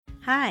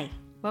Hi,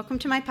 welcome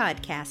to my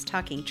podcast,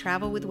 Talking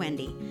Travel with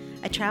Wendy.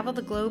 I travel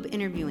the globe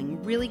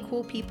interviewing really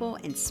cool people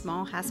in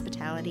small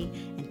hospitality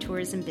and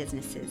tourism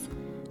businesses.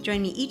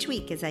 Join me each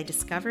week as I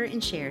discover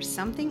and share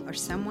something or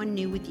someone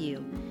new with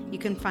you. You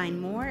can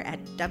find more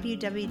at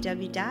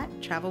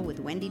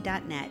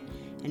www.travelwithwendy.net.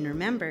 And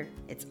remember,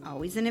 it's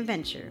always an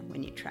adventure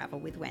when you travel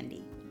with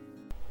Wendy.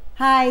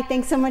 Hi,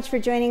 thanks so much for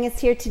joining us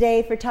here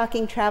today for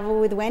Talking Travel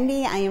with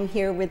Wendy. I am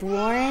here with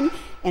Lauren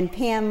and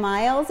Pam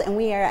Miles, and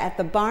we are at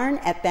the barn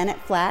at Bennett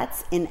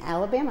Flats in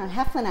Alabama,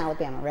 Heflin,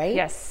 Alabama, right?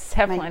 Yes,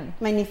 Heflin.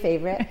 My new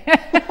favorite.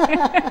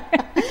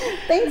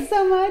 Thanks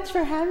so much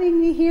for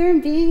having me here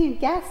and being a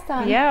guest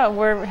on. Yeah,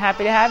 we're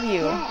happy to have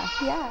you.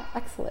 Yeah,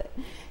 excellent.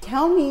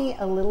 Tell me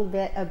a little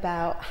bit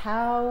about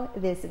how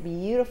this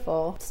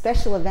beautiful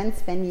special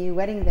events venue,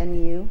 wedding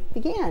venue,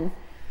 began.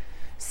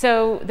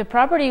 So the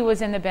property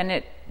was in the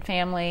Bennett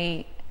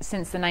family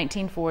since the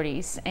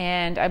 1940s,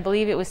 and I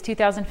believe it was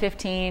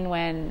 2015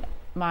 when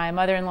my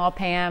mother-in-law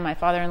Pam, my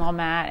father-in-law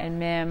Matt, and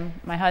Mim,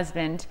 my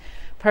husband,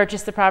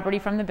 purchased the property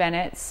from the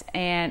Bennetts,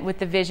 and with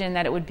the vision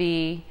that it would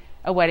be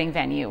a wedding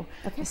venue.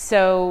 Okay.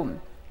 So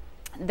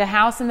the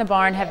house and the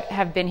barn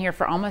have been here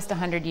for almost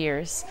 100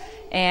 years,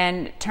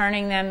 and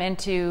turning them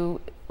into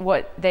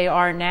what they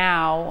are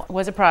now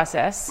was a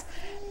process.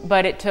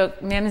 But it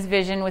took Mim's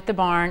vision with the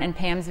barn and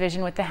Pam's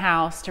vision with the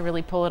house to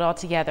really pull it all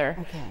together.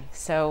 Okay.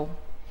 So,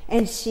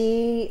 and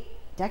she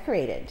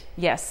decorated.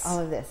 Yes. All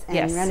of this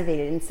and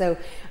renovated. And so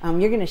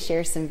you're going to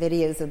share some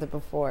videos of the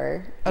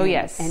before. Oh,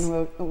 yes. And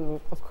we'll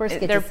of course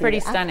get They're to see pretty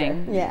the stunning.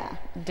 After. Yeah.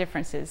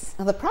 Differences.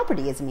 Well, the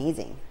property is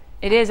amazing.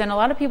 It is, and a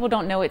lot of people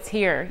don't know it's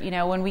here. You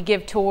know, when we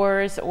give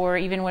tours or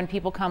even when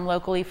people come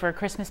locally for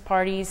Christmas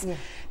parties,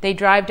 they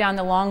drive down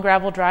the long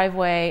gravel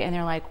driveway and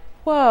they're like,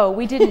 whoa,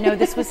 we didn't know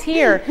this was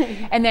here.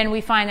 And then we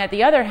find that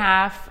the other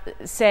half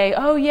say,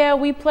 oh yeah,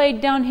 we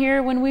played down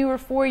here when we were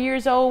 4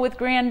 years old with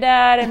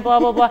granddad and blah,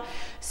 blah, blah.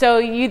 So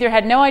you either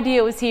had no idea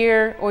it was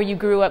here or you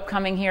grew up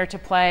coming here to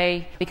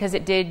play, because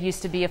it did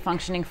used to be a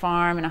functioning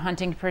farm and a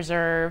hunting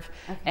preserve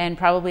and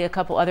probably a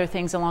couple other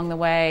things along the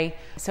way.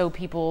 So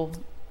people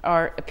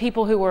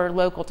who were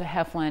local to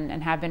Heflin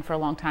and have been for a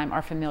long time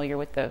are familiar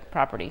with the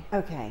property.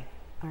 Okay,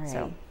 all right.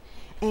 So,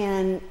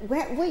 and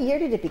what year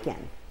did it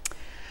begin?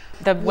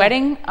 The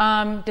wedding,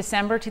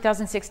 December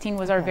 2016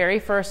 was our very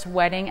first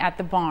wedding at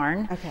the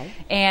barn. Okay.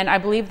 And I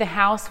believe the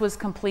house was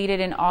completed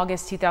in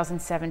August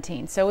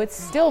 2017. So it's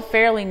still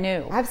fairly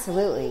new.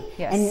 Absolutely.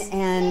 Yes.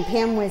 And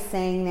Pam was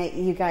saying that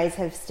you guys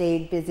have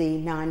stayed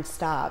busy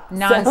nonstop.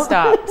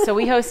 Nonstop. So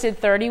we hosted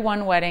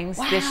 31 weddings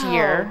this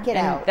year. Get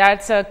out.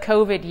 That's a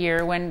COVID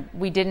year when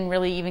we didn't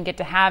really even get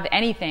to have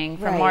anything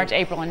from March,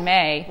 April, and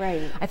May.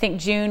 Right. I think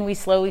June we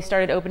slowly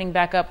started opening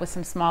back up with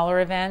some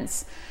smaller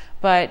events.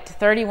 But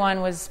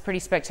 31 was pretty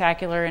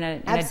spectacular in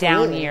a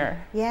down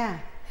year. Yeah.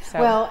 So.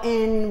 Well,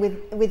 and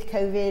with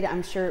COVID,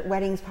 I'm sure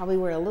weddings probably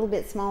were a little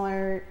bit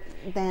smaller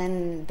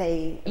than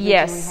they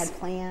originally had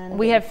planned.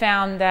 We have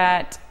found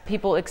that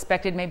people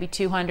expected maybe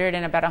 200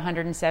 and about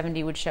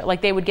 170 would show.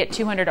 Like they would get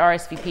 200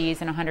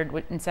 RSVPs and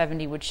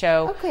 170 would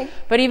show. Okay.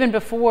 But even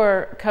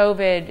before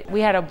COVID,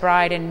 we had a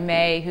bride in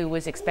May who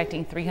was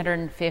expecting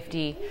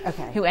 350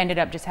 who ended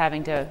up just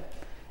having to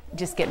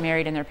get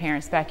married in their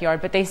parents'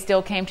 backyard, but they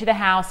still came to the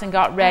house and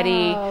got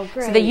ready. Oh,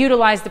 great. So they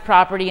utilized the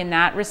property in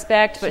that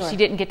respect, but she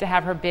didn't get to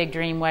have her big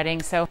dream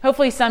wedding. So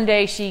hopefully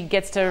someday she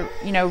gets to,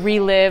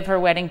 relive her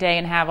wedding day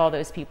and have all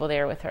those people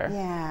there with her.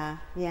 Yeah.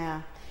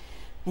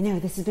 I know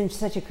this has been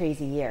such a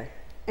crazy year.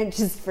 And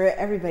just for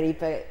everybody,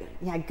 but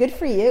yeah, good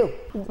for you.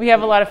 We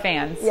have a lot of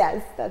fans.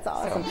 Yes, that's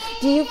awesome. So.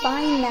 Do you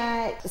find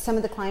that some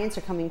of the clients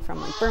are coming from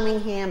like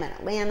Birmingham and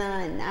Atlanta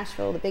and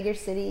Nashville, the bigger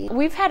cities?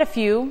 We've had a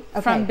few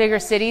from bigger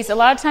cities. A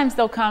lot of times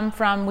they'll come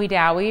from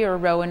Wedowee or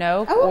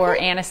Roanoke or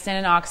Anniston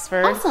and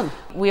Oxford. Awesome.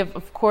 We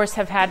of course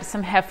have had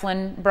some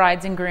Heflin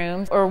brides and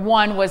grooms, or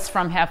one was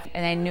from Heflin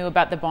and they knew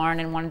about the barn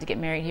and wanted to get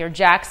married here.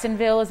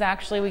 Jacksonville is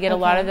actually, we get a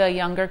lot of the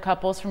younger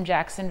couples from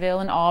Jacksonville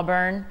and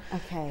Auburn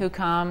who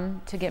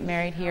come to get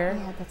married here. Oh,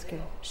 yeah, that's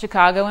good.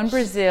 Chicago and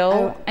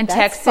Brazil and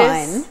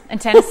Texas and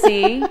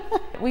Tennessee.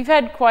 We've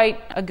had quite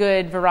a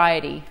good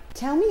variety.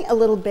 Tell me a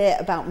little bit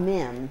about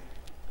Mim.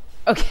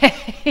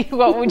 Okay,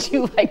 what would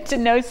you like to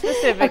know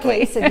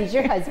specifically? Okay, so he's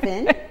your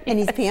husband and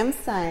he's Pam's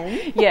son.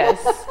 Yes.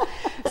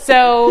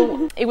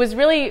 So it was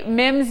really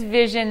Mim's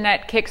vision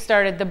that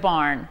kickstarted the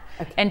barn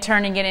and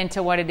turning it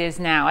into what it is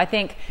now. I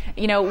think,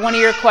 one of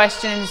your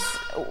questions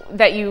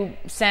that you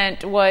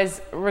sent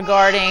was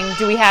regarding,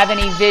 do we have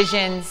any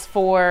visions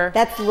for...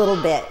 That's a little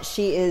bit.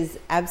 She is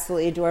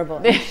absolutely adorable.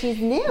 And she's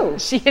new.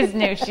 She is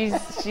new. She's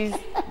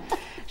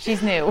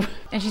new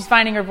and she's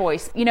finding her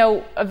voice.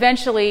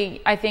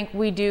 Eventually I think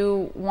we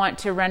do want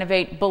to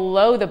renovate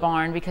below the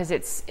barn because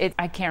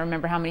I can't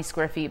remember how many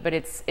square feet, but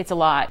it's a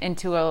lot,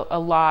 into a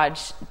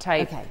lodge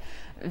type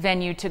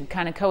venue to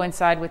kind of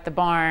coincide with the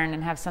barn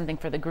and have something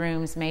for the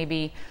grooms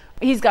maybe.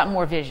 He's got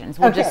more visions.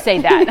 We'll just say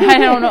that. I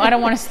don't know. I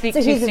don't want to speak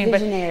so too he's soon, a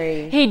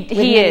visionary but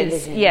he is.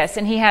 Visions. Yes,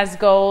 and he has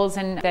goals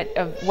and that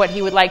of what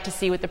he would like to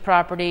see with the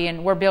property.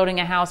 And we're building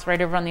a house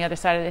right over on the other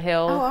side of the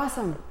hill. Oh,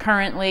 awesome!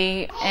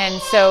 Currently,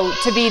 and so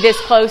to be this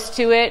close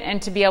to it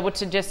and to be able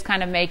to just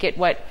kind of make it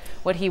what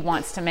he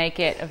wants to make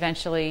it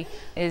eventually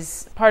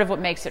is part of what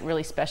makes it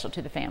really special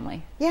to the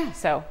family. Yeah.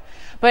 So,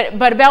 but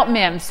about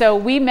Mim. So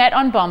we met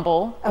on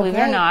Bumble. Believe it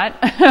or Okay. not.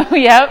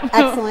 Yep.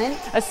 Excellent.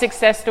 A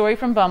success story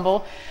from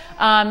Bumble.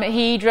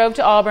 He drove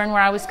to Auburn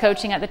where I was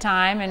coaching at the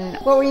time, and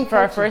What were you for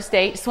our coaching? first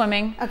date,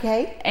 swimming.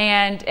 Okay.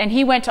 And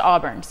he went to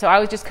Auburn, so I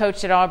was just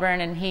coached at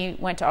Auburn, and he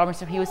went to Auburn,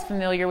 so he was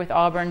familiar with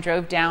Auburn.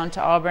 Drove down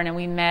to Auburn, and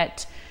we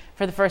met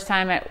for the first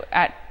time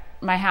at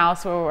my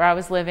house where I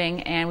was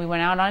living, and we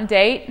went out on a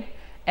date,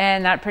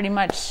 and that pretty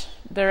much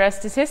the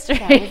rest is history.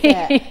 That was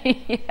it.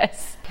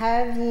 Yes.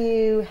 Have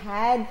you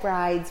had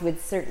brides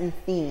with certain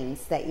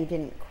themes that you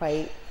didn't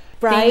quite?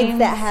 Brides Themes?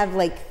 that have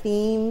like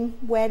theme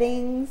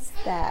weddings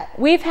that.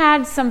 We've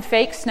had some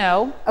fake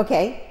snow.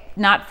 Okay.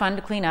 Not fun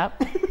to clean up.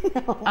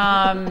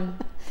 I'm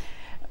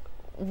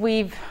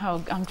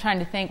trying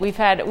to think.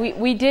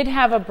 We did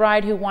have a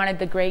bride who wanted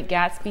the Great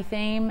Gatsby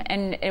theme,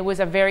 and it was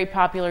a very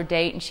popular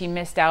date, and she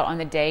missed out on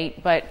the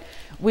date, but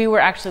we were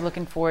actually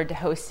looking forward to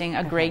hosting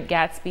a Great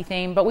Gatsby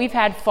theme. But we've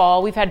had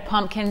fall, we've had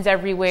pumpkins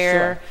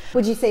everywhere. Sure.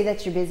 Would you say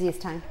that's your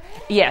busiest time?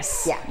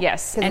 Yes. Yeah.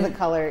 Yes. Because And the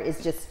color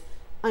is just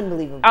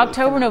unbelievable.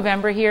 October,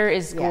 November here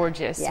is Yeah,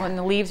 gorgeous. yeah. When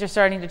the leaves are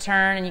starting to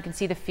turn and you can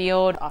see the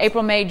field. Awesome.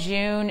 April, May,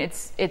 June,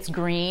 it's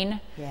green.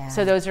 Yeah.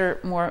 So those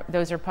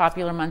are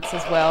popular months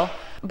as well.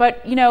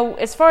 But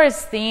as far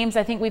as themes,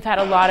 I think we've had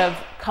a lot of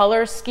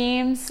color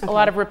schemes, a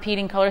lot of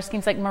repeating color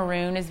schemes. Like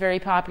maroon is very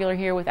popular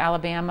here with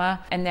Alabama,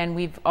 and then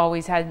we've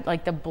always had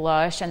like the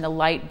blush and the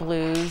light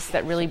blues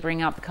that really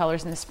bring out the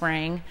colors in the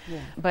spring. Yeah.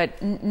 But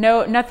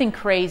nothing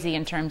crazy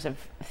in terms of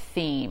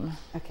theme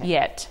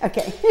yet.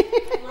 Okay.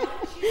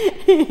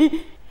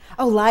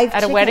 Oh, live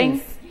At chickens. a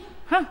wedding?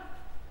 Huh.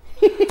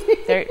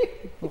 They're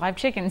live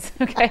chickens.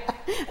 Okay.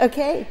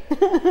 Okay.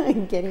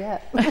 Giddy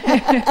up.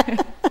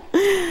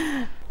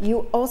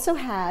 You also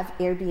have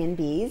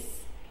Airbnbs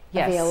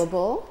Yes.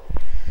 available.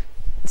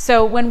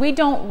 So when we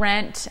don't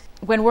rent,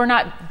 when we're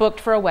not booked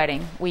for a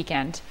wedding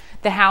weekend,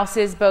 the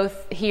houses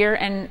both here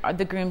and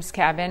the groom's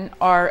cabin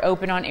are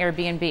open on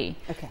Airbnb.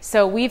 Okay.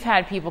 So we've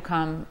had people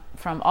come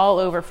from all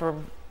over for a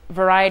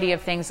variety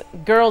of things,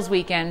 girls'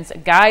 weekends,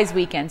 guys'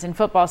 weekends. In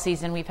football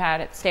season, we've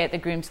had it stay at the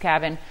groom's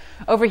cabin.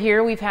 Over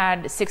here, we've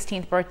had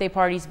 16th birthday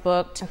parties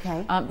booked.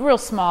 Okay. Real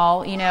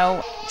small,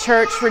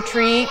 church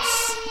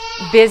retreats,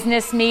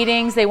 business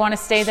meetings. They want to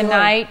stay the Sure.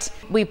 night.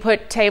 We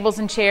put tables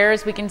and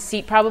chairs. We can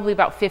seat probably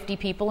about 50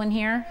 people in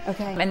here.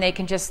 Okay. And they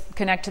can just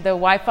connect to the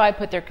Wi-Fi,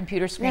 put their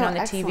computer screen Yeah, on the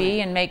excellent. TV,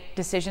 and make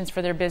decisions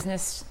for their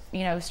business,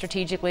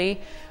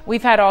 strategically.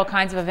 We've had all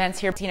kinds of events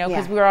here, because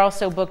Yeah. we are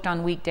also booked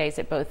on weekdays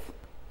at both.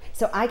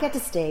 So I got to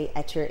stay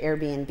at your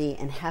Airbnb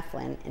in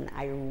Heflin, and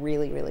I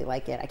really, really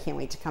like it. I can't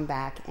wait to come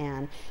back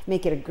and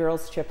make it a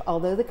girls' trip,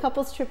 although the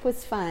couples trip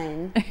was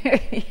fun.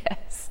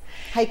 Yes.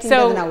 Hiking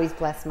So- doesn't always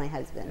bless my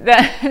husband.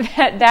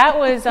 That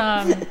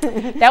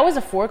was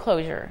a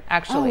foreclosure,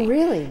 actually. Oh,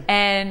 really?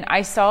 And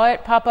I saw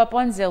it pop up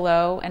on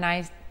Zillow, and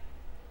I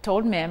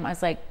told Mim, I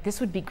was like, this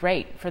would be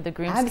great for the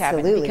groom's cabin.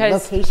 Absolutely.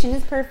 Because Location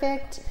is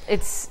perfect.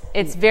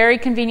 it's very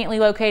conveniently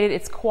located.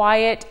 It's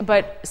quiet,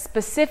 but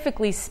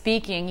specifically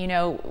speaking,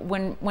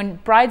 when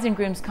brides and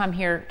grooms come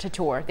here to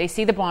tour, they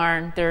see the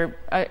barn, they're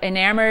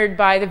enamored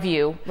by the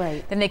view.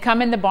 Right. Then they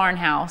come in the barn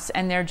house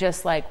and they're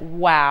just like,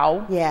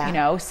 wow.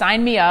 Yeah.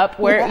 Sign me up.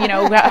 Where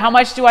how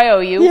much do I owe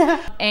you? Yeah.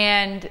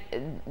 And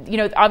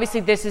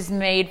obviously this is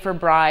made for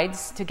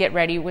brides to get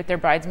ready with their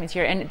bridesmaids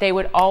here, and they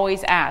would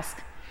always ask,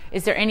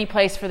 is there any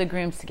place for the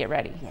grooms to get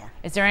ready? Yeah.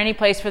 Is there any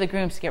place for the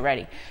grooms to get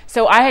ready?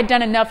 So I had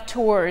done enough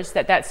tours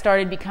that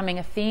started becoming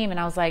a theme, and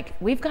I was like,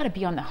 we've got to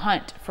be on the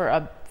hunt for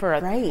a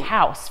Right.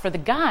 house for the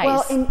guys.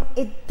 Well, and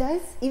it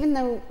does, even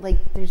though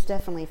there's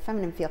definitely a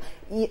feminine feel,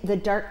 the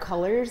dark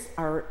colors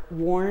are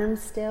warm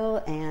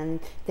still,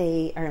 and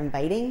they are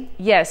inviting.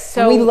 yes.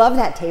 So And we love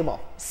that table.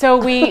 So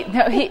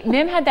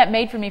Mim had that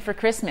made for me for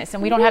Christmas,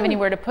 and we don't have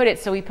anywhere to put it,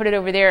 so we put it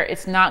over there.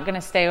 It's not going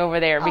to stay over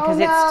there because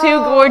it's too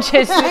no.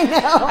 gorgeous. I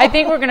know. I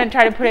think we're going to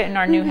try to put it in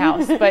our new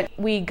house. But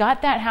we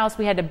got that house.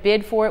 We had to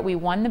bid for it. We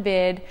won the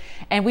bid,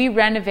 and we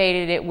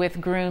renovated it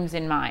with grooms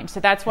in mind. So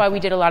that's why we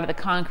did a lot of the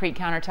concrete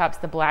countertops,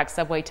 the black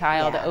subway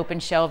tile, the Yeah. open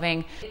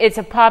shelving. It's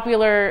a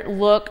popular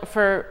look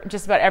for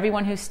just about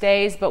everyone who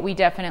stays, but we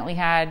definitely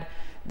had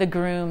the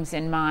grooms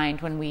in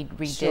mind when we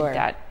redid Sure.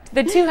 that.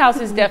 The two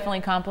houses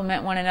definitely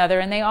complement one another,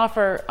 and they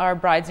offer our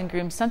brides and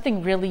grooms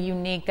something really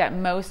unique that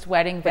most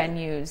wedding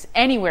venues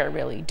anywhere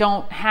really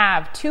don't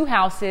have. Two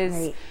houses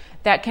Right.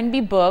 that can be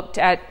booked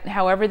at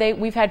however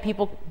we've had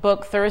people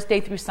book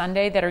Thursday through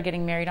Sunday that are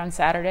getting married on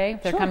Saturday.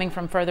 They're coming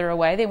from further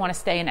away. They want to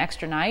stay an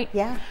extra night.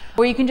 Yeah.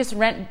 Or you can just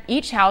rent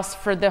each house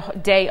for the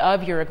day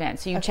of your event.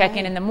 So you check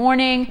in the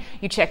morning,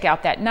 you check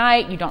out that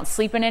night, you don't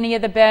sleep in any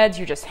of the beds,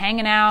 you're just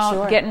hanging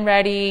out, getting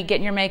ready,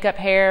 getting your makeup,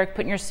 hair,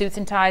 putting your suits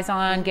and ties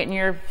on, getting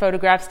your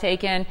photographs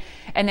taken,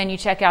 and then you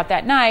check out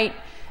that night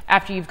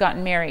after you've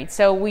gotten married.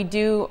 So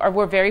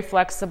we're very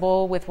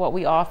flexible with what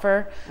we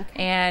offer,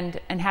 and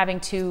having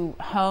 2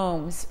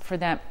 homes for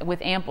them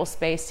with ample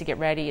space to get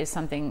ready is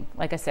something,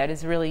 like I said,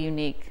 is really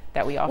unique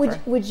that we offer.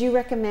 Would you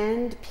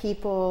recommend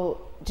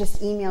people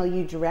just email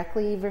you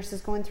directly versus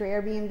going through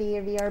Airbnb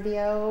or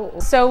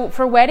VRBO? So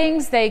for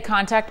weddings, they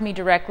contact me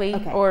directly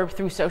or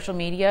through social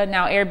media.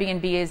 Now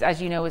Airbnb is,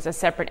 as you know, is a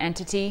separate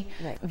entity.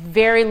 Right.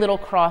 Very little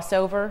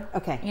crossover.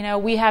 Okay. You know,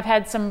 we have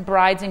had some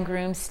brides and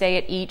grooms stay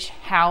at each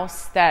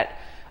house that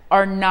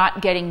are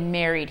not getting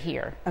married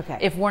here. Okay.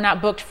 If we're not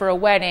booked for a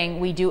wedding,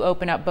 we do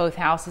open up both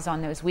houses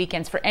on those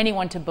weekends for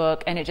anyone to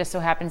book, and it just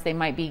so happens they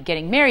might be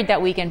getting married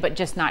that weekend, but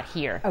just not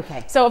here.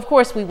 Okay. So of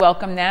course we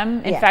welcome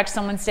them. In fact,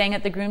 someone's staying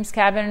at the groom's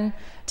cabin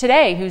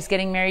today who's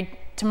getting married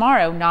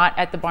tomorrow, not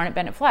at the Barn at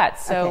Bennett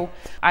Flats. So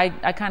I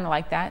kind of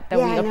like that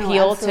we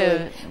appeal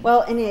to.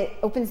 Well, and it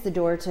opens the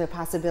door to a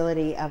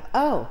possibility of,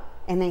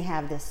 and they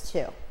have this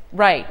too.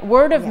 Right.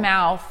 Word of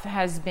mouth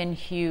has been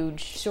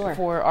huge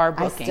for our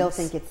bookings. I still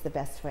think it's the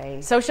best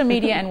way. Social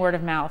media and word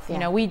of mouth. You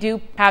know, we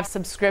do have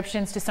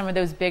subscriptions to some of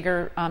those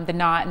bigger, the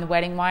Knot and the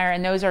Wedding Wire,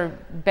 and those are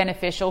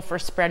beneficial for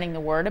spreading the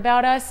word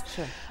about us.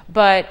 Sure.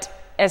 But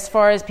as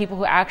far as people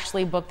who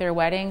actually book their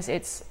weddings,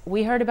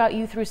 we heard about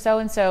you through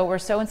so-and-so, or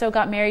so-and-so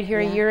got married here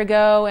a year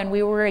ago, and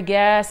we were a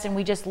guest, and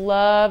we just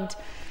loved,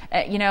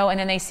 and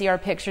then they see our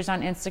pictures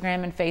on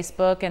Instagram and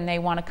Facebook, and they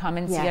want to come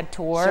and see a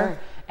tour. Sure.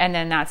 And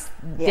then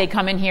they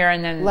come in here,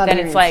 and then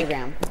it's like,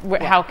 what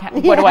do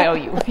I owe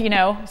you?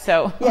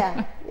 So.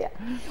 Yeah.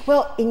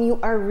 Well, and you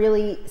are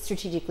really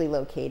strategically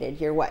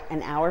located. You're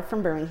an hour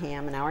from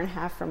Birmingham, an hour and a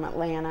half from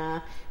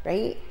Atlanta,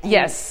 right?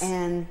 Yes.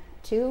 And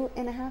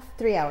 2.5,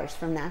 3 hours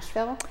from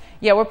Nashville.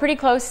 Yeah, we're pretty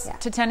close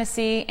to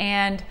Tennessee.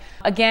 And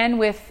again,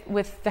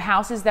 with the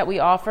houses that we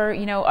offer,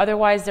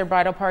 otherwise their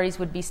bridal parties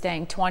would be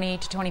staying 20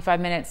 to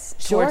 25 minutes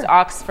towards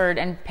Oxford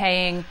and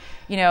paying,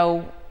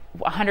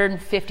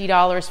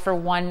 $150 for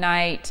one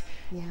night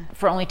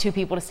for only 2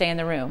 people to stay in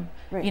the room.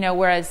 Right.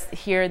 Whereas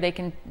here they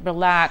can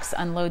relax,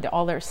 unload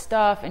all their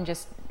stuff, and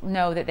just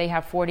know that they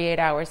have 48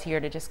 hours here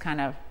to just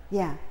kind of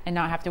and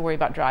not have to worry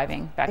about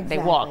driving back. Exactly.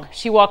 They walk.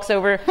 She walks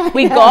over.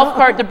 We golf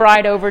cart the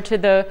bride over to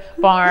the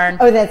barn.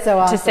 Oh, that's so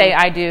awesome. To say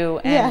I do.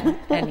 And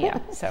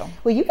so.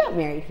 Well, you got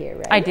married here,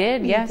 right? I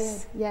did,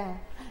 yes. Did. Yeah.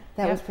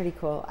 That was pretty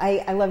cool.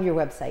 I love your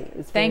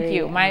website. Thank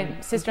you. My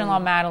sister-in-law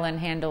Madeline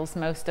handles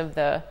most of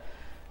the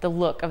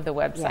look of the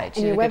website.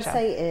 And your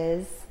website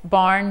is?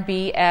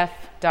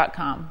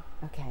 barnbf.com.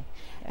 Okay.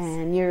 Yes.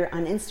 And you're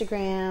on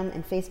Instagram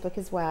and Facebook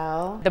as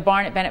well? The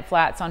Barn at Bennett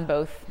Flats on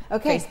both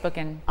Facebook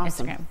and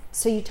Instagram.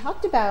 So you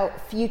talked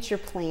about future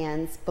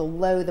plans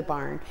below the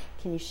barn.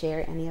 Can you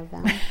share any of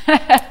them?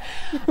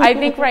 I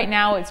think right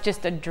now it's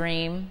just a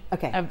dream,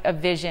 a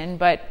vision,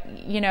 but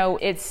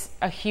it's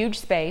a huge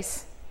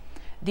space.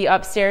 The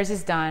upstairs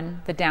is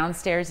done. The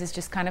downstairs is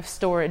just kind of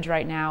storage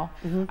right now.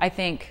 Mm-hmm. I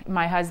think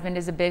my husband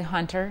is a big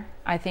hunter.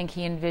 I think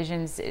he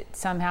envisions it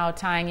somehow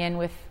tying in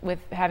with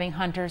having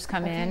hunters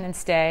come in and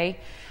stay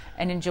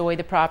and enjoy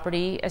the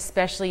property,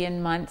 especially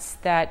in months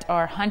that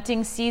are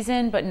hunting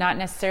season, but not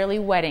necessarily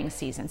wedding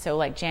season. So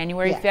like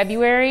January,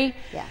 February.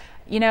 Yeah.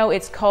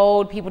 It's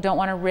cold. People don't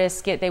want to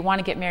risk it. They want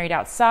to get married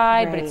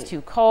outside, but it's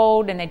too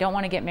cold, and they don't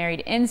want to get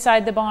married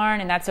inside the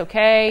barn, and that's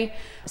okay.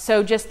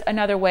 So just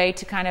another way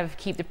to kind of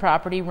keep the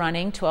property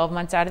running 12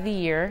 months out of the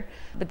year.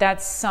 But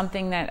that's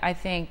something that I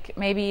think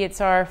maybe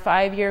it's our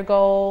 5-year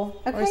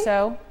goal or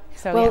so.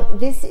 So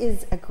this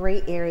is a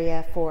great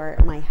area for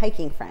my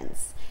hiking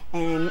friends.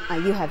 And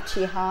you have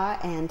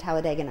Cheaha and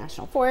Talladega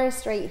National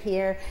Forest right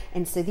here.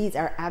 And so these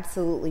are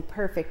absolutely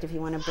perfect if you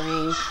want to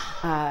bring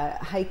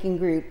a hiking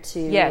group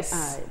to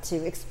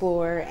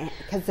explore,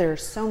 because there are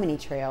so many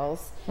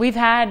trails. We've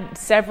had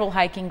several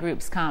hiking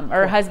groups come,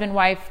 or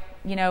husband-wife,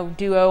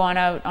 duo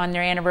on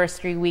their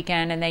anniversary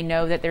weekend, and they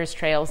know that there's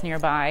trails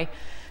nearby.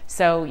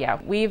 So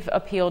we've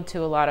appealed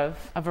to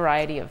a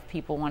variety of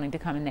people wanting to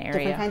come in the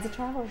area. Different kinds of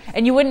travelers.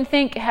 And you wouldn't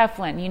think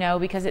Heflin,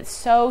 because it's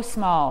so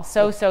small,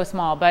 so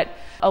small. But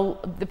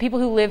the people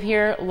who live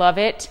here love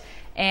it,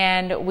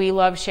 and we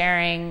love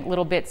sharing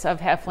little bits of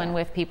Heflin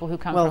with people who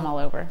come from all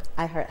over.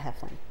 I heard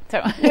Heflin.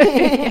 So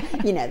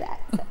you know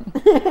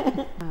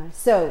that.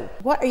 So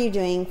what are you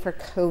doing for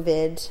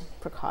COVID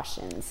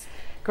precautions?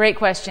 Great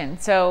question.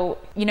 So,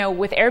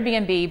 with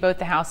Airbnb, both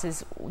the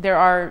houses, there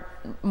are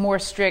more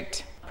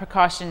strict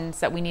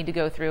precautions that we need to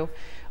go through.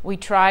 We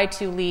try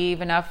to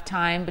leave enough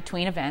time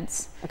between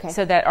events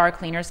so that our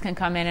cleaners can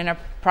come in and are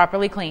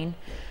properly clean.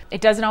 It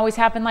doesn't always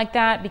happen like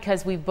that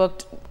because we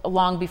booked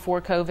long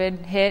before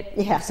COVID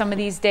hit some of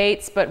these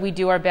dates, but we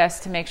do our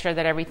best to make sure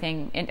that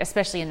everything,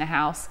 especially in the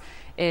house,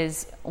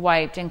 is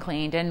wiped and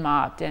cleaned and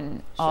mopped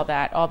and all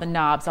that, all the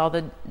knobs, all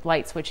the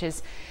light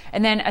switches.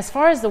 And then as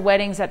far as the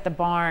weddings at the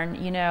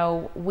barn, you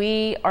know,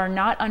 we are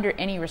not under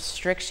any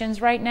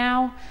restrictions right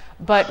now,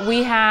 but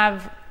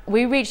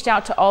we reached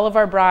out to all of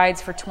our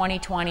brides for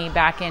 2020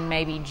 back in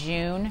maybe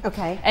June,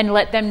 and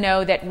let them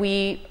know that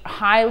we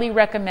highly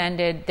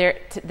recommended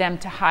them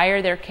to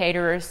hire their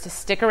caterers to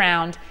stick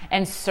around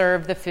and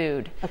serve the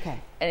food.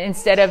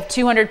 Instead of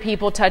 200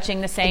 people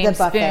touching the same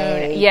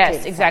spoon.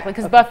 Yes, exactly.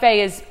 Because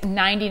buffet is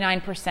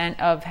 99%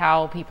 of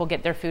how people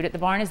get their food at the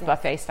barn is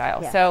buffet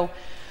style. So,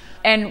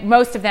 and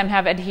most of them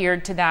have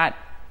adhered to that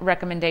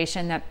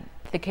recommendation that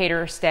the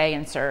caterer stay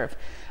and serve.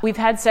 We've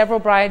had several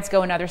brides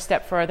go another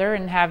step further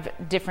and have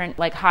different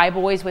like high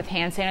boys with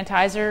hand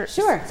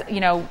sanitizer,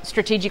 you know,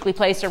 strategically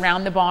placed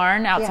around the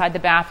barn, outside the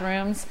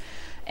bathrooms,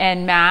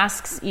 and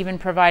masks, even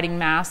providing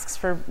masks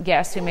for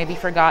guests who maybe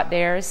forgot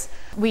theirs.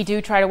 We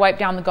do try to wipe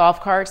down the golf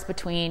carts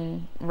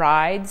between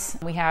rides.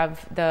 We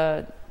have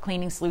the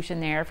cleaning solution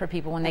there for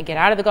people when they get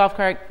out of the golf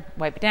cart,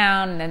 wipe it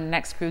down, and then the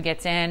next crew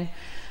gets in.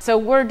 So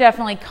we're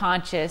definitely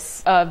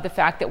conscious of the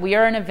fact that we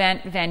are an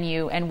event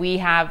venue and we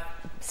have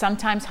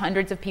sometimes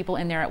hundreds of people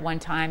in there at one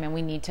time, and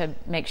we need to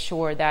make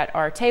sure that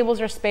our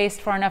tables are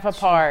spaced far enough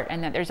apart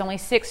and that there's only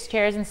 6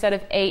 chairs instead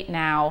of 8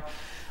 now.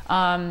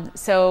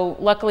 So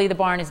luckily the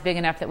barn is big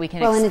enough that we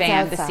can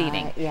expand the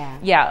seating.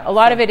 A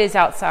lot of it is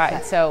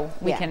outside, so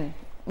we can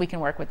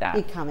work with that.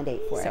 We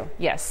accommodate for it.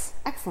 Yes.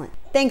 Excellent.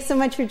 Thanks so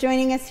much for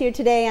joining us here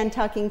today on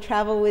Talking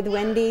Travel with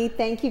Wendy.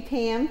 Thank you,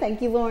 Pam.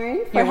 Thank you,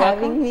 Lauren, for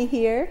having me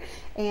here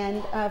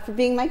and for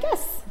being my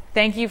guest.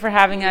 Thank you for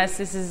having us.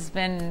 This has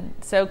been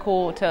so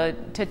cool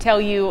to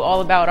tell you all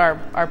about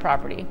our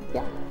property.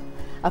 Yeah.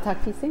 I'll talk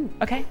to you soon.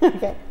 Okay.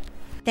 Okay.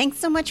 Thanks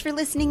so much for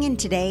listening in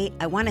today.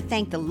 I want to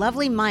thank the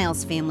lovely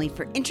Miles family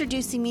for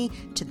introducing me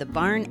to the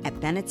barn at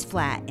Bennett's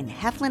Flat in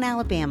Heflin,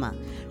 Alabama.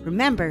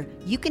 Remember,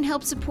 you can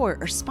help support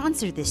or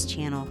sponsor this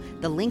channel.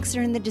 The links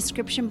are in the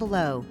description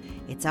below.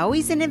 It's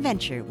always an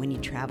adventure when you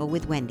travel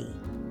with Wendy.